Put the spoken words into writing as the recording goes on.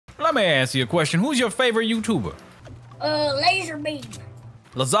Let me ask you a question. Who's your favorite YouTuber? Laser Beam.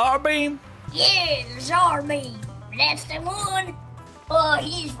 Lazar Beam? Yeah, Lazar Beam. That's the one.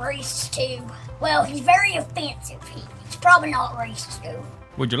 He's racist too. Well, he's very offensive. He's probably not racist though.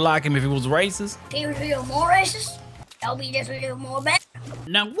 Would you like him if he was racist? If he was a little more racist, I'll be just a little more bad.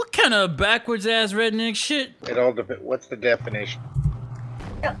 Now, what kind of backwards ass redneck shit? It all depends. What's the definition?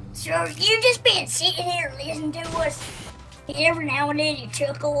 So you just been sitting here listening to us. Every now and then you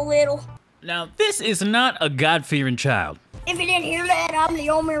chuckle a little. Now, this is not a God-fearing child. If you didn't hear that, I'm the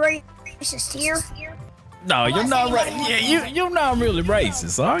only racist here. No, you're not right. Yeah, you're not really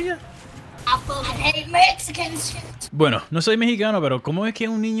racist, are you? I fucking hate Mexicans. Bueno, no soy mexicano, pero ¿cómo es que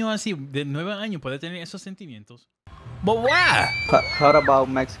un niño así de 9 años puede tener esos sentimientos? But why? How about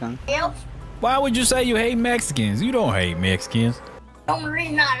Mexican? Yep. Why would you say you hate Mexicans? You don't hate Mexicans. The only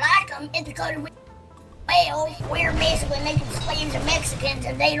reason I like them is because we're basically making slaves of Mexicans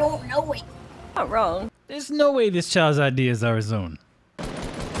and they don't know it. Not wrong. There's no way this child's ideas are his own.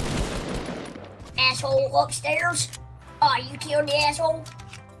 Asshole upstairs. Oh, you killed the asshole?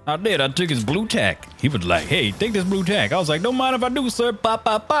 I did. I took his blue tack. He was like, hey, take this blue tack. I was like, don't mind if I do, sir. Pop,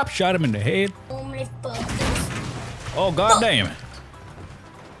 pop, pop. Shot him in the head. Holy fuckers. Oh, goddamn it.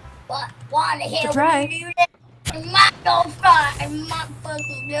 Why the hell would you do that? My golf cart and my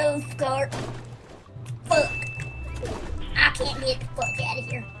fucking golf cart. Fuck. I can't get the fuck out of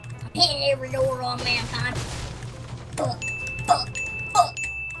here. I'm hitting every door on mankind. Fuck. Fuck. Fuck.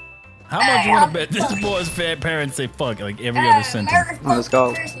 How much you want to bet this boy's fat parents say fuck like every other sentence? Let's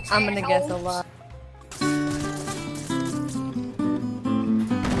go. I'm gonna guess a lot.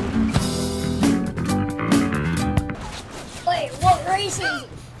 Wait, what race is it?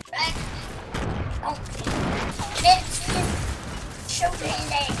 Let's show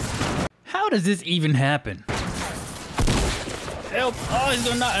that ass. How does this even happen? Help! Oh, he's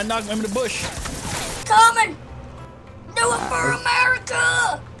gonna knock him in the bush. Coming! Do it for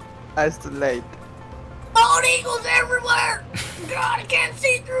America! That's too late. Bald eagles everywhere! God, I can't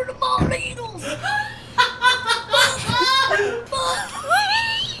see through the bald eagles!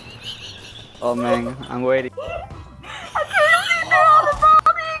 Oh man, I'm waiting. I can't see through all the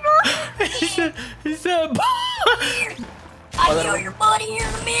bald eagles! He said, I'll kill your buddy here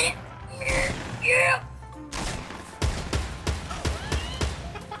in a minute. Yeah.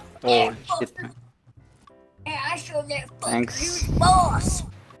 Oh shit. Yeah, I showed that fucker. Thanks. You the boss.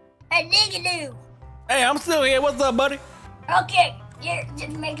 Hey, Nigga-Doo. hey, I'm still here. What's up, buddy? Okay, yeah,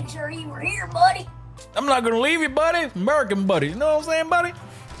 just making sure you were here, buddy. I'm not gonna leave you, buddy. American buddy. You know what I'm saying, buddy?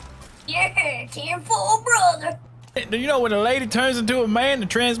 Yeah, 10-4, brother. Hey, do you know when a lady turns into a man, the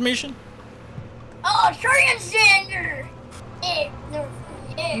transmission? Oh, transgender. Yeah,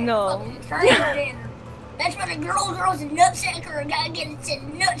 No. fucking transgender. That's when a girl grows a nutsacker and gotta get its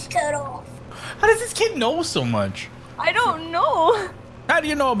nuts cut off. How does this kid know so much? I don't know. How do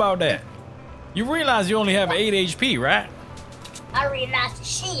you know about that? You realize you only have 8 HP, right? I realized the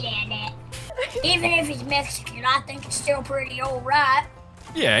shit at that. Even if he's Mexican, I think it's still pretty alright.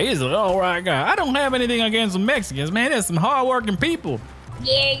 Yeah, he's an alright guy. I don't have anything against the Mexicans, man. There's some hardworking people.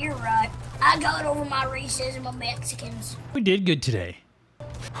 Yeah, you're right. I got over my racism of Mexicans. We did good today.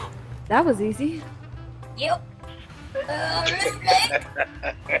 That was easy. Yep. Loot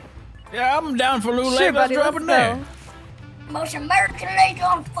Lake, Yeah, I'm down for Lou Sure, Lake. Let's buddy, drop let's it there. go. most American lake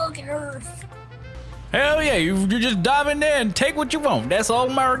on fucking earth. Hell yeah, you just dive in there and take what you want. That's all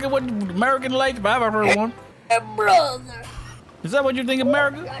American, what American Lake, if I've ever heard one. Hey, brother. Is that what you think,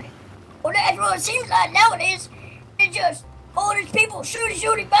 America? Well, that's what it seems like nowadays. It's just all these people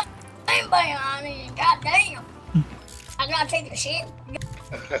shooty, bang, bang. I mean, goddamn. I gotta take a shit.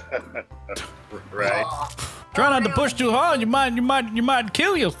 Right. Try not to push too hard. You might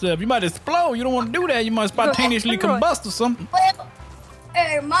kill yourself. You might explode. You don't want to do that. You might spontaneously combust or something. Well,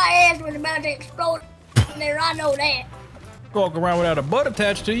 my ass was about to explode there. I know that. Walk around without a butt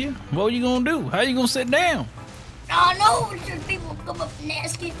attached to you. What are you gonna do? How you gonna sit down? I know it's just people come up and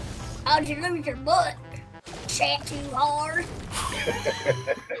ask you, how'd you lose your butt? Sat too hard.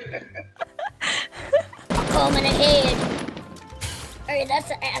 I'm coming ahead. Hey, that's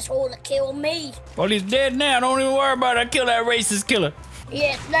the asshole that killed me. Well, he's dead now. Don't even worry about it. I killed that racist killer.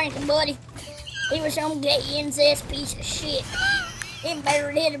 Yeah, thank you, buddy. He was some gay incest piece of shit. He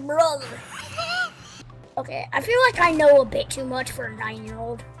buried his brother. Okay, I feel like I know a bit too much for a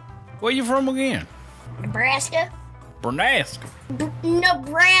 9-year-old. Where you from again? Nebraska? Nebraska.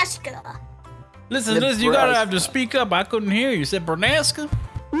 Nebraska. Listen, you gotta have to speak up. I couldn't hear you. You said Nebraska?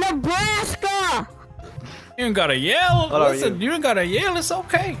 Nebraska! You ain't gotta yell. What are Listen, you ain't gotta yell. It's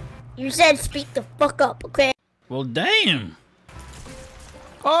okay. You said speak the fuck up, okay? Well, damn.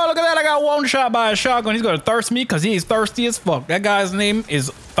 Oh, look at that. I got one shot by a shotgun. He's gonna thirst me because he's thirsty as fuck. That guy's name is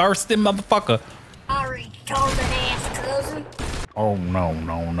Thirsty Motherfucker. Sorry, retarded ass cousin. Oh,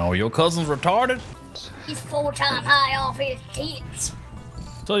 no. Your cousin's retarded? He's 4 times high off his tits.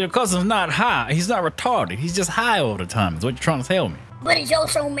 So your cousin's not high. He's not retarded. He's just high all the time, is what you're trying to tell me. But he's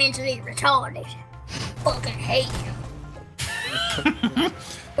also mentally retarded. Fucking hate him.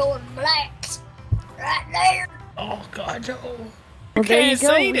 Those blacks. Right there. Oh, God, no. Well, there Can't you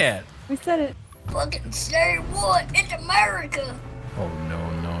say go. that. We said it. Fucking say what? It's America. Oh, no.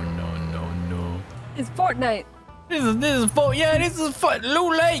 It's Fortnite. This is for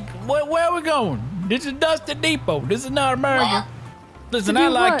Lou Lake. Where are we going? This is Dusty Depot. This is not America. Well, Listen, to I do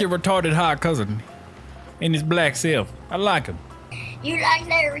like what? your retarded high cousin and his black self. I like him. you like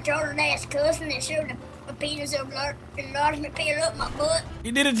that retarded ass cousin that shoved a penis up enlargement pin up my butt?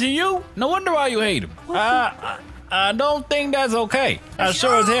 He did it to you? No wonder why you hate him. I don't think that's okay. I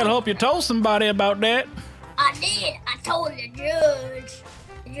sure as hell hope you told somebody about that. I did. I told the judge.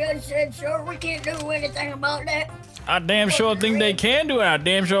 The judge said, sir, we can't do anything about that. I damn sure think they can do it. I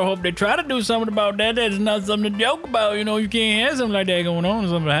damn sure hope they try to do something about that. That's not something to joke about. You know, you can't have something like that going on in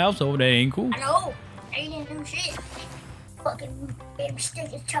some household. That ain't cool. I know. They didn't do shit. Fucking him stick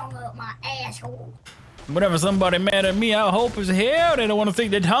his tongue up my asshole. Whenever somebody mad at me, I hope as hell they don't want to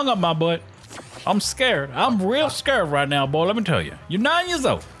think they hung up my butt. I'm scared. I'm real scared right now, boy. Let me tell you. You're 9 years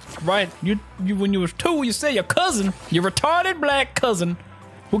old, right? You when you was 2, you said your cousin, your retarded black cousin,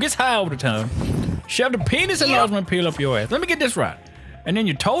 who gets high all the time, shoved a penis enlargement peel up your ass. Let me get this right. And then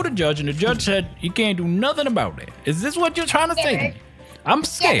you told the judge, and the judge said you can't do nothing about that. Is this what you're trying to say to me? I'm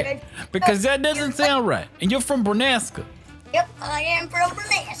scared because that doesn't sound right. And you're from Bernaska. Yep, I am from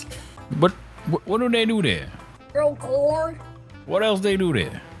Alaska. But what do they do there? Grow corn, What else they do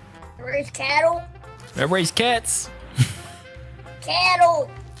there? raise cattle. They raise cats.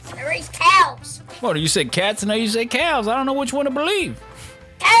 Cattle. They raise cows. What, you said cats and now you say cows. I don't know which one to believe.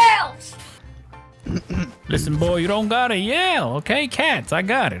 Cows. Listen, boy, you don't gotta yell, okay? Cats, I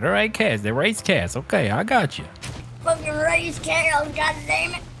got it. All right, cats. They raise cats. Okay, I got you. Fucking raise cows,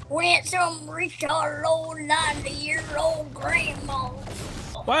 goddammit. We ain't some retarded old 90-year-old grandma.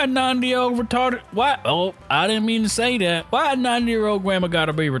 Why a 90-year-old retarded? Why? Oh, I didn't mean to say that. Why a 90-year-old grandma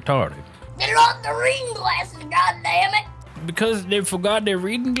gotta be retarded? They lost the reading glasses, goddammit. Because they forgot their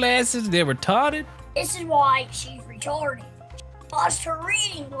reading glasses? They're retarded? This is why she's retarded. She lost her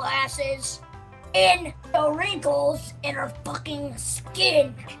reading glasses and the wrinkles in her fucking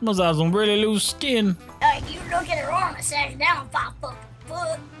skin. Must have some really loose skin. You look at her arm, it says down 5 fucking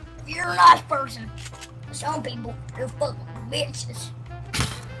foot. You're a nice person. Some people, they're fucking bitches.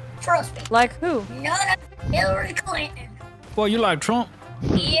 Trust me. Like who? None of Hillary Clinton. Boy, you like Trump?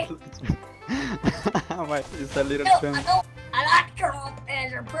 Yeah. It's a little No, trim. I like Trump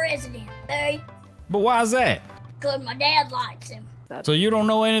as our president, okay? But why is that? Because my dad likes him. So you don't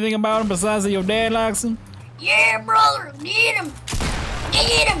know anything about him besides that your dad likes him? Yeah, brother, get him.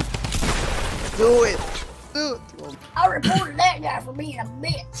 Get him. Do it. I reported that guy for being a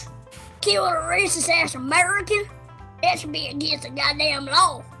bitch. Killing a racist ass American? That should be against the goddamn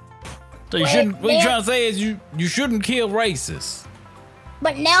law. So you shouldn't, what you're trying to say is you shouldn't kill racists.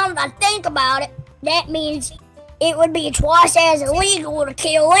 But now that I think about it, that means it would be twice as illegal to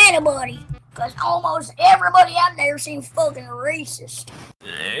kill anybody. Because almost everybody out there seems fucking racist.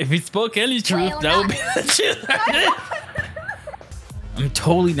 If he spoke any truth, Well, that would not be the truth. I'm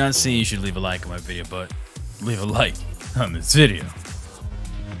totally not saying you should leave a like on my video, but leave a like on this video.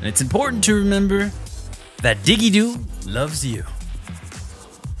 And it's important to remember that Diggy Doo loves you.